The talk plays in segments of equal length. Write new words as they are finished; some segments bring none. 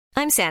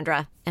I'm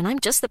Sandra, and I'm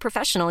just the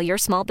professional your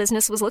small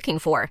business was looking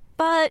for.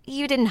 But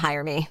you didn't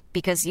hire me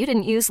because you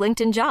didn't use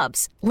LinkedIn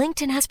Jobs.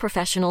 LinkedIn has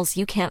professionals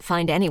you can't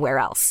find anywhere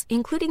else,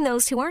 including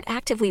those who aren't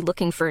actively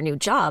looking for a new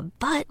job,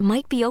 but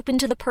might be open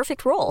to the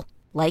perfect role,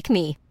 like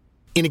me.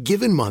 In a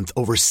given month,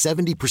 over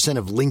 70%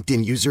 of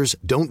LinkedIn users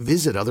don't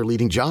visit other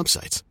leading job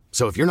sites.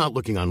 So if you're not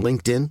looking on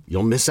LinkedIn,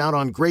 you'll miss out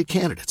on great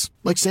candidates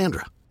like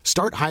Sandra.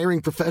 Start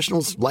hiring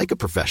professionals like a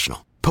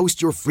professional.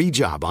 Post your free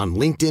job on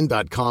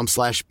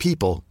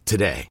linkedin.com/people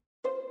today.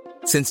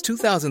 Since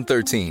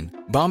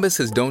 2013, Bombas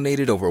has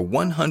donated over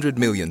 100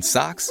 million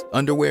socks,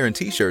 underwear, and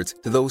T-shirts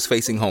to those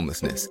facing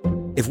homelessness.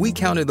 If we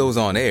counted those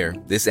on air,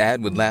 this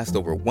ad would last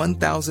over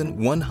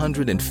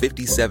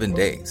 1,157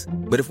 days.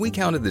 But if we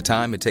counted the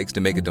time it takes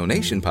to make a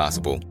donation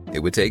possible, it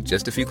would take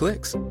just a few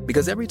clicks.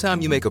 Because every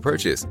time you make a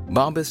purchase,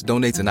 Bombas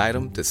donates an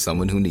item to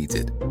someone who needs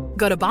it.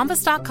 Go to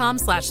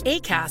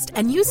bombas.com/ACAST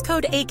and use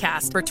code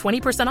ACAST for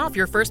 20% off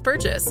your first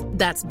purchase.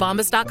 That's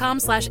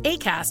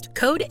bombas.com/ACAST,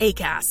 code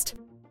ACAST.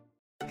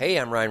 Hey,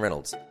 I'm Ryan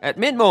Reynolds. At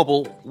Mint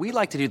Mobile, we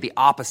like to do the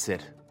opposite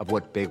of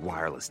what Big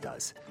Wireless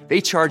does. They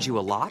charge you a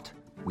lot,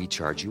 we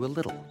charge you a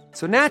little.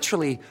 So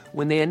naturally,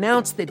 when they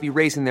announced they'd be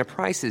raising their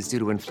prices due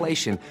to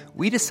inflation,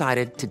 we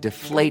decided to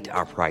deflate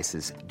our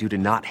prices due to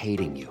not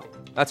hating you.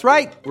 That's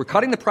right. We're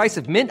cutting the price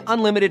of Mint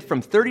Unlimited from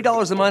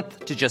 $30 a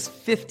month to just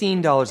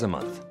 $15 a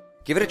month.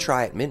 Give it a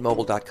try at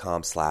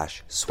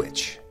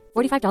mintmobile.com/switch.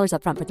 $45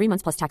 up front for 3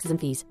 months plus taxes and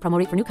fees. Promo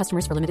rate for new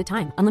customers for limited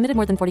time. Unlimited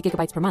more than 40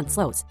 gigabytes per month.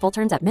 Slows full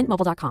terms at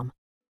mintmobile.com.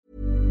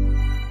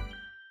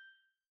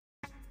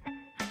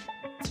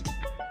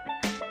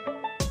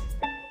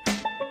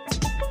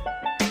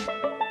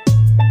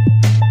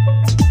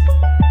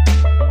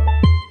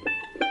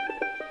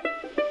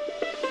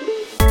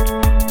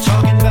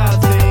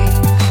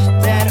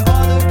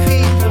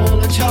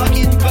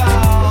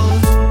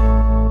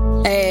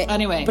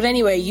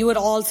 Anyway, you had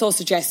also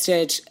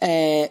suggested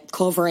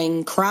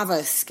covering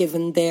Kravis,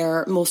 given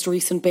their most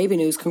recent baby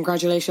news.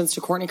 Congratulations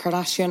to Kourtney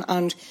Kardashian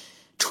and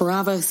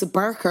Travis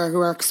Barker, who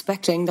are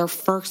expecting their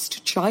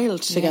first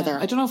child together.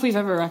 I don't know if we've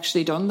ever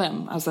actually done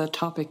them as a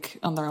topic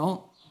on their own.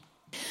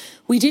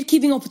 We did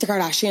Keeping Up with the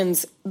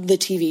Kardashians, the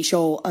TV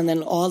show, and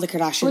then all the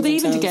Kardashians. Were they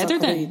even together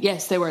then?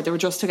 Yes, they were. They were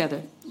just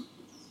together.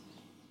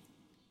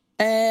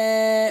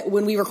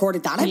 When we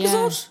recorded that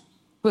episode? Yeah.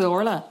 With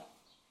Orla.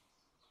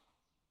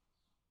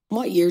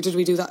 What year did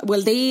we do that?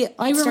 Well, they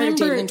started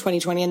dating in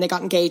 2020 and they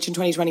got engaged in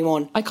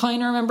 2021. I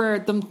kind of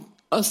remember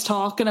us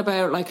talking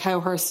about like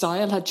how her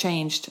style had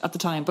changed at the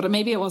time, but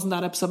maybe it wasn't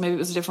that episode. Maybe it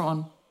was a different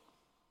one.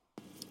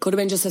 Could have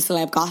been just a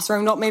celeb goss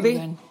roundup,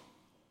 maybe.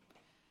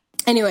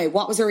 Anyway,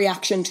 what was your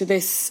reaction to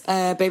this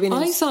baby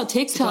news? I saw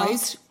TikTok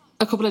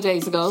a couple of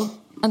days ago,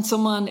 and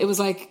it was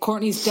like,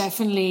 Kourtney's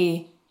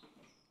definitely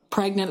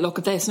pregnant, look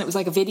at this, and it was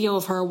like a video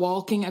of her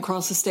walking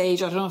across the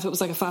stage. I don't know if it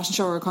was like a fashion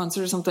show or a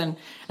concert or something,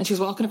 and she was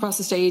walking across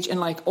the stage in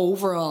like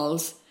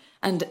overalls,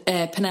 and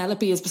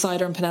Penelope is beside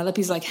her, and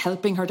Penelope's like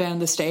helping her down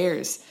the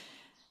stairs,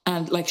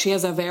 and like she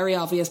has a very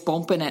obvious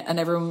bump in it, and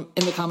everyone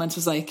in the comments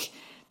was like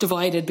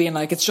divided, being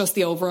like, it's just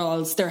the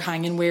overalls, they're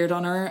hanging weird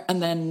on her,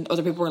 and then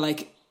other people were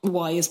like,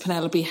 why is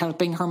Penelope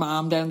helping her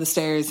mom down the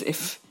stairs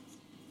if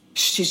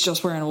she's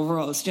just wearing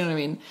overalls? Do you know what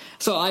I mean?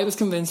 So I was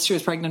convinced she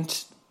was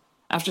pregnant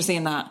after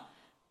seeing that.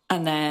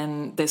 And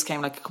then this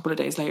came like a couple of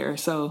days later.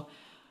 So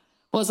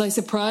was I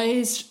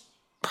surprised?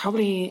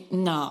 Probably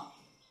not.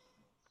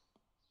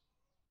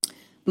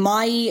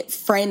 My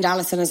friend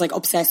Alison is like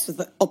obsessed with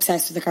the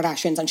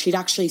Kardashians, and she'd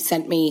actually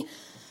sent me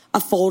a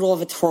photo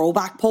of a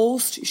throwback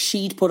post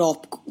she'd put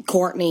up.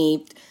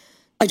 Kourtney,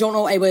 I don't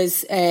know, it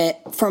was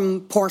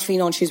from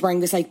Portofino, and she's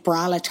wearing this like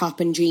bralette top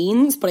and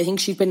jeans, but I think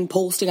she'd been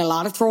posting a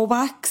lot of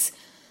throwbacks.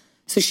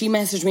 So she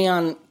messaged me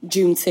on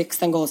June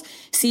 6th and goes,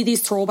 see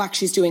these throwbacks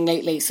she's doing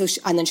lately.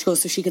 And then she goes,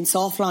 so she can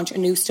soft launch a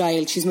new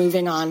style. She's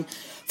moving on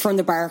from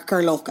the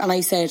Barker look. And I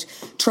said,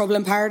 Trouble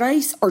in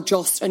Paradise or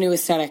just a new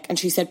aesthetic? And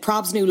she said,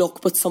 prob's new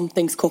look, but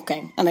something's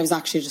cooking. And I was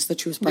actually just that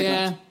she was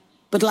pregnant. Yeah.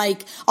 But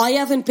like, I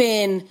haven't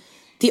been,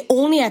 the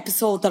only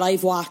episode that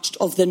I've watched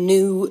of the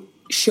new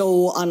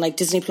show on like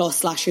Disney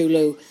Plus /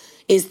 Hulu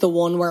is the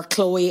one where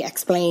Chloe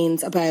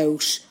explains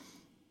about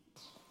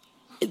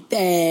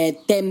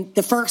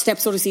the first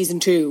episode of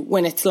season 2,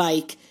 when it's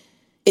like,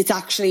 it's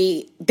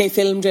actually, they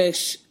filmed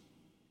it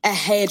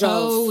ahead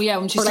of,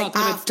 when she's or like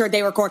after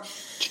they record,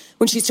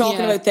 when she's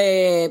talking about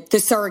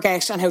the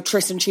surrogate and how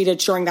Tristan cheated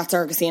during that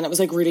surrogacy, and it was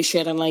like really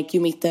shit, and like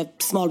you meet the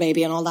small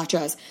baby and all that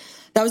jazz.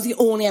 That was the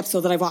only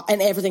episode that I've watched,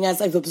 and everything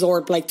else I've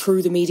absorbed like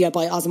through the media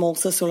by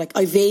osmosis, so like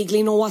I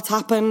vaguely know what's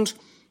happened,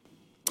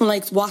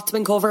 like what's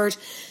been covered,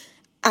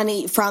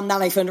 and from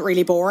that I found it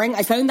really boring.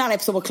 I found that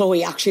episode with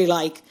Chloe actually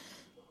like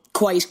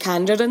quite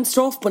candid and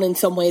stuff, but in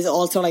some ways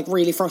also like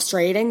really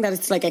frustrating, that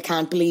it's like, I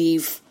can't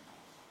believe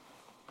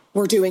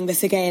we're doing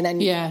this again,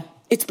 and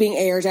it's being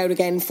aired out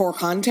again for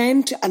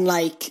content, and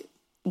like,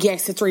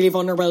 yes, it's really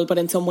vulnerable, but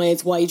in some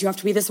ways, why do you have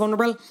to be this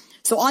vulnerable?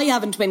 So I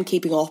haven't been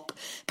keeping up,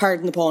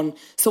 pardon the pun.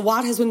 So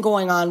what has been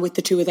going on with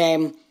the two of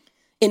them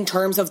in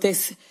terms of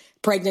this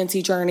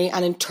pregnancy journey,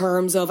 and in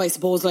terms of, I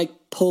suppose, like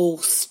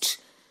post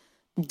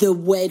the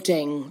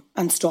wedding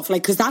and stuff,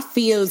 like, because that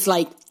feels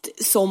like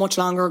so much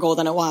longer ago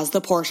than it was,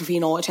 the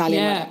Portofino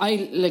Italian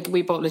wedding.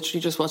 We both literally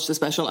just watched the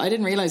special. I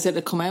didn't realise it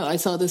had come out. I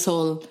saw the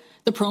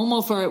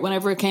promo for it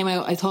whenever it came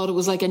out. I thought it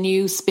was like a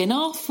new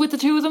spin-off with the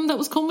two of them that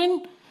was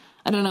coming.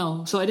 I don't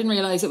know. So I didn't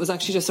realise it was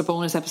actually just a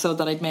bonus episode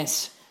that I'd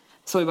missed.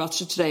 So we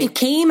watched it today. It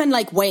came and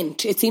like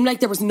went. It seemed like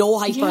there was no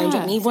hype around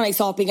it. And even when I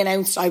saw it being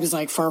announced, I was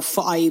like,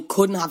 I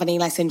couldn't have any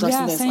less interest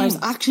in this. Same. I was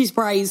actually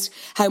surprised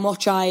how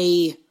much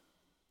I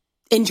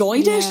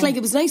enjoyed it. Like,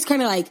 it was nice,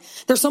 kind of like,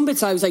 there's some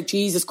bits I was like,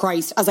 Jesus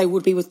Christ, as I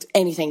would be with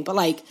anything. But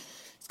like,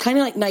 it's kind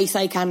of like nice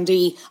eye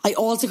candy. I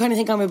also kind of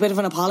think I'm a bit of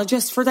an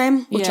apologist for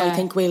them, which I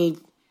think we'll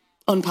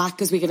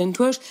unpack as we get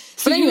into it.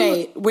 But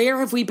anyway, where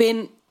have we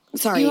been?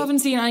 Sorry. You haven't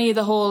seen any of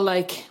the whole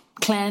like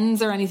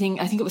cleanse or anything.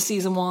 I think it was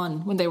season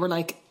 1 when they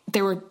were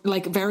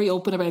very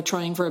open about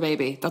trying for a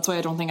baby. That's why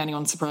I don't think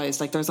anyone's surprised.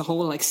 Like, there's a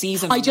whole like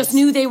season. I just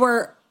knew they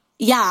were.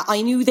 Yeah,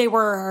 I knew they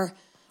were.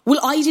 Well,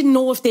 I didn't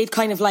know if they'd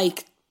kind of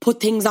like put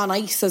things on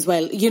ice as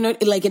well, you know,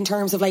 like in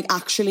terms of like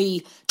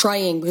actually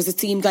trying, because it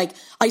seemed like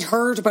I'd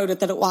heard about it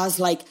that it was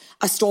like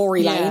a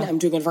storyline. I'm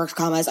doing inverted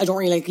commas. I don't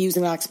really like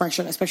using that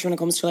expression, especially when it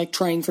comes to like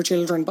trying for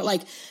children, but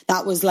like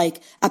that was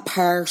like a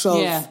part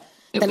of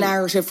the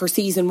narrative for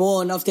season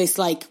 1 of this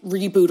like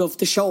reboot of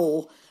the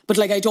show. But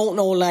like, I don't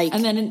know, like,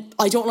 and then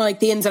I don't know like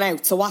the ins and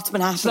outs. So what's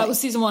been happening? So that was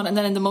season 1, and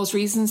then in the most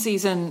recent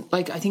season,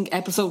 like I think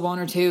episode 1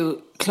 or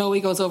 2, Chloe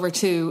goes over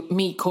to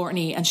meet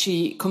Courtney, and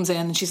she comes in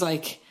and she's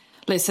like,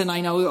 "Listen,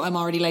 I know I'm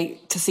already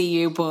late to see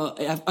you, but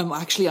I'm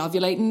actually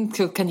ovulating.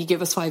 So can you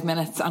give us 5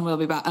 minutes and we'll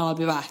be back? And I'll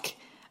be back."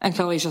 And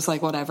Chloe's just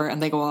like, whatever,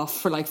 and they go off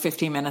for like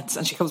 15 minutes,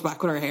 and she comes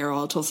back with her hair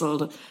all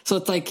tousled. So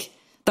it's like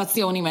that's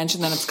the only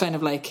mention. Then it's kind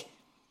of like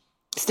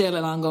still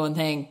an ongoing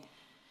thing.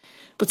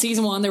 But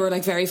season 1, they were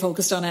like very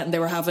focused on it, and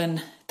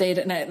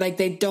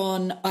they'd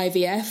done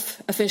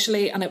IVF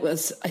officially, and it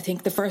was, I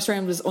think the first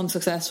round was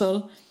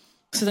unsuccessful.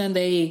 So then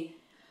they,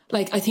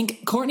 like, I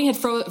think Courtney had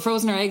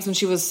frozen her eggs when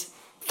she was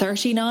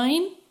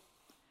 39,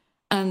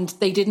 and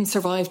they didn't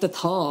survive the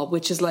thaw,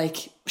 which is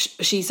like,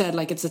 she said,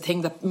 like, it's a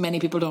thing that many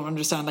people don't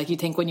understand. Like, you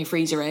think when you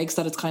freeze your eggs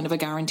that it's kind of a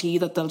guarantee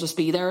that they'll just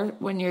be there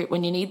when you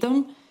need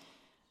them,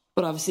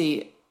 but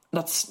obviously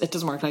it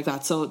doesn't work like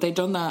that. So they'd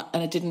done that,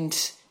 and it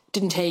didn't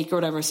take or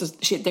whatever. So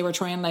they were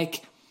trying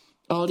like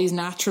all these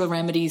natural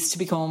remedies to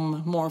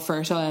become more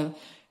fertile.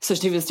 So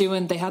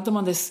they had them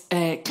on this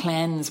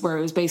cleanse where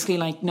it was basically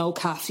like no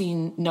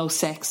caffeine, no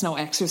sex, no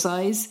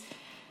exercise.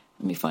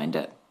 Let me find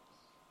it.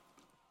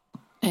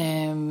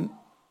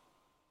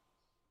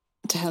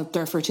 To help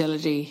their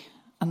fertility.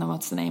 And then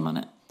what's the name on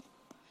it?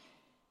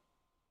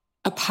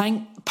 A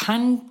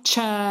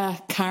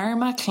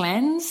panchakarma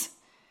cleanse,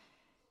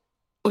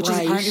 which is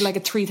apparently like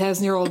a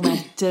 3,000-year-old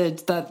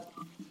method that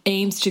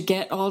aims to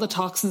get all the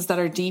toxins that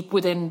are deep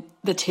within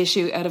the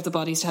tissue out of the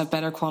bodies to have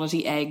better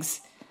quality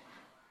eggs.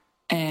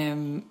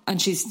 And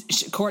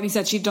Courtney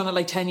said she'd done it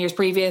like 10 years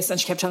previous, and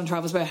she kept telling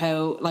Travis about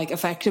how like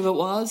effective it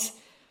was.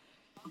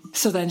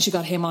 So then she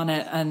got him on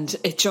it, and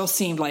it just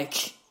seemed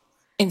like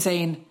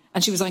insane.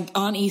 And she was like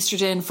on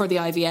estrogen for the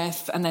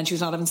IVF, and then she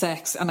was not having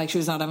sex, and like she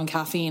was not having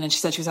caffeine, and she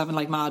said she was having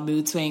like mad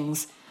mood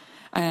swings.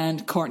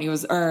 And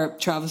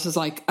Travis was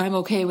like, "I'm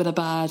okay with a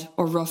bad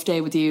or rough day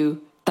with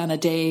you than a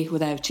day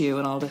without you,"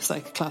 and all this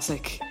like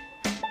classic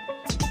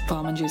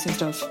bomb-inducing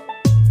stuff.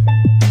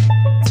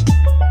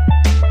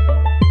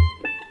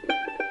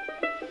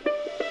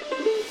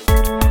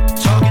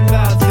 Talking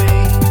about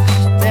things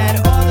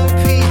that other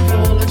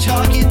people are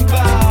talking about.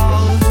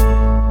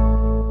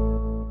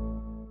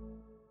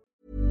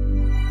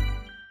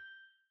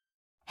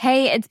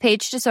 Hey, it's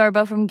Paige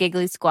DeSorbo from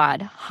Giggly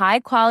Squad. High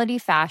quality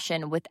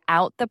fashion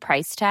without the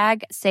price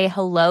tag. Say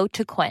hello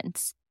to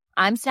Quince.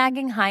 I'm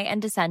snagging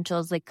high-end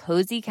essentials like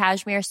cozy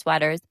cashmere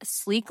sweaters,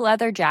 sleek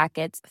leather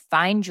jackets,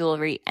 fine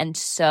jewelry, and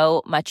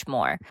so much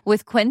more.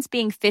 With Quince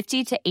being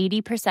 50 to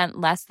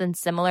 80% less than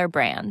similar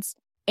brands.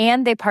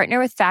 And they partner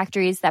with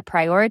factories that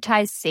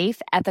prioritize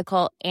safe,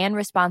 ethical, and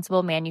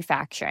responsible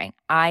manufacturing.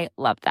 I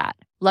love that.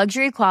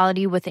 Luxury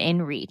quality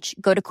within reach.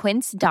 Go to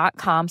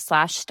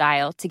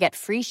quince.com/style to get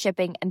free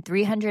shipping and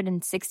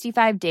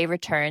 365-day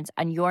returns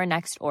on your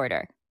next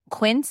order.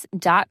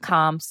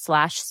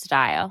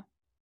 Quince.com/style.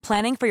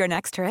 Planning for your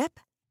next trip?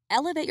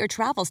 Elevate your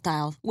travel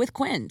style with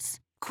Quince.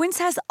 Quince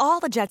has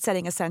all the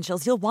jet-setting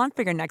essentials you'll want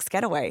for your next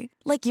getaway,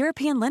 like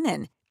European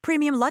linen,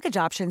 premium luggage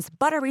options,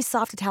 buttery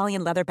soft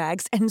Italian leather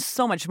bags, and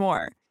so much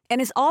more.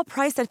 And is all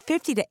priced at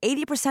 50 to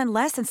 80%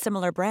 less than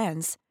similar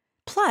brands.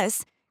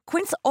 Plus,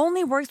 Quince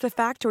only works with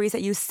factories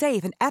that use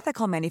safe and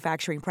ethical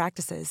manufacturing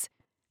practices.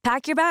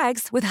 Pack your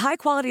bags with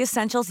high-quality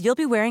essentials you'll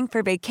be wearing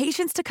for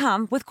vacations to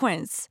come with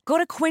Quince. Go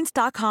to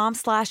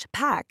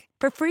quince.com/pack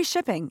for free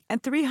shipping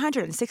and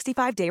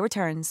 365-day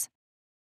returns.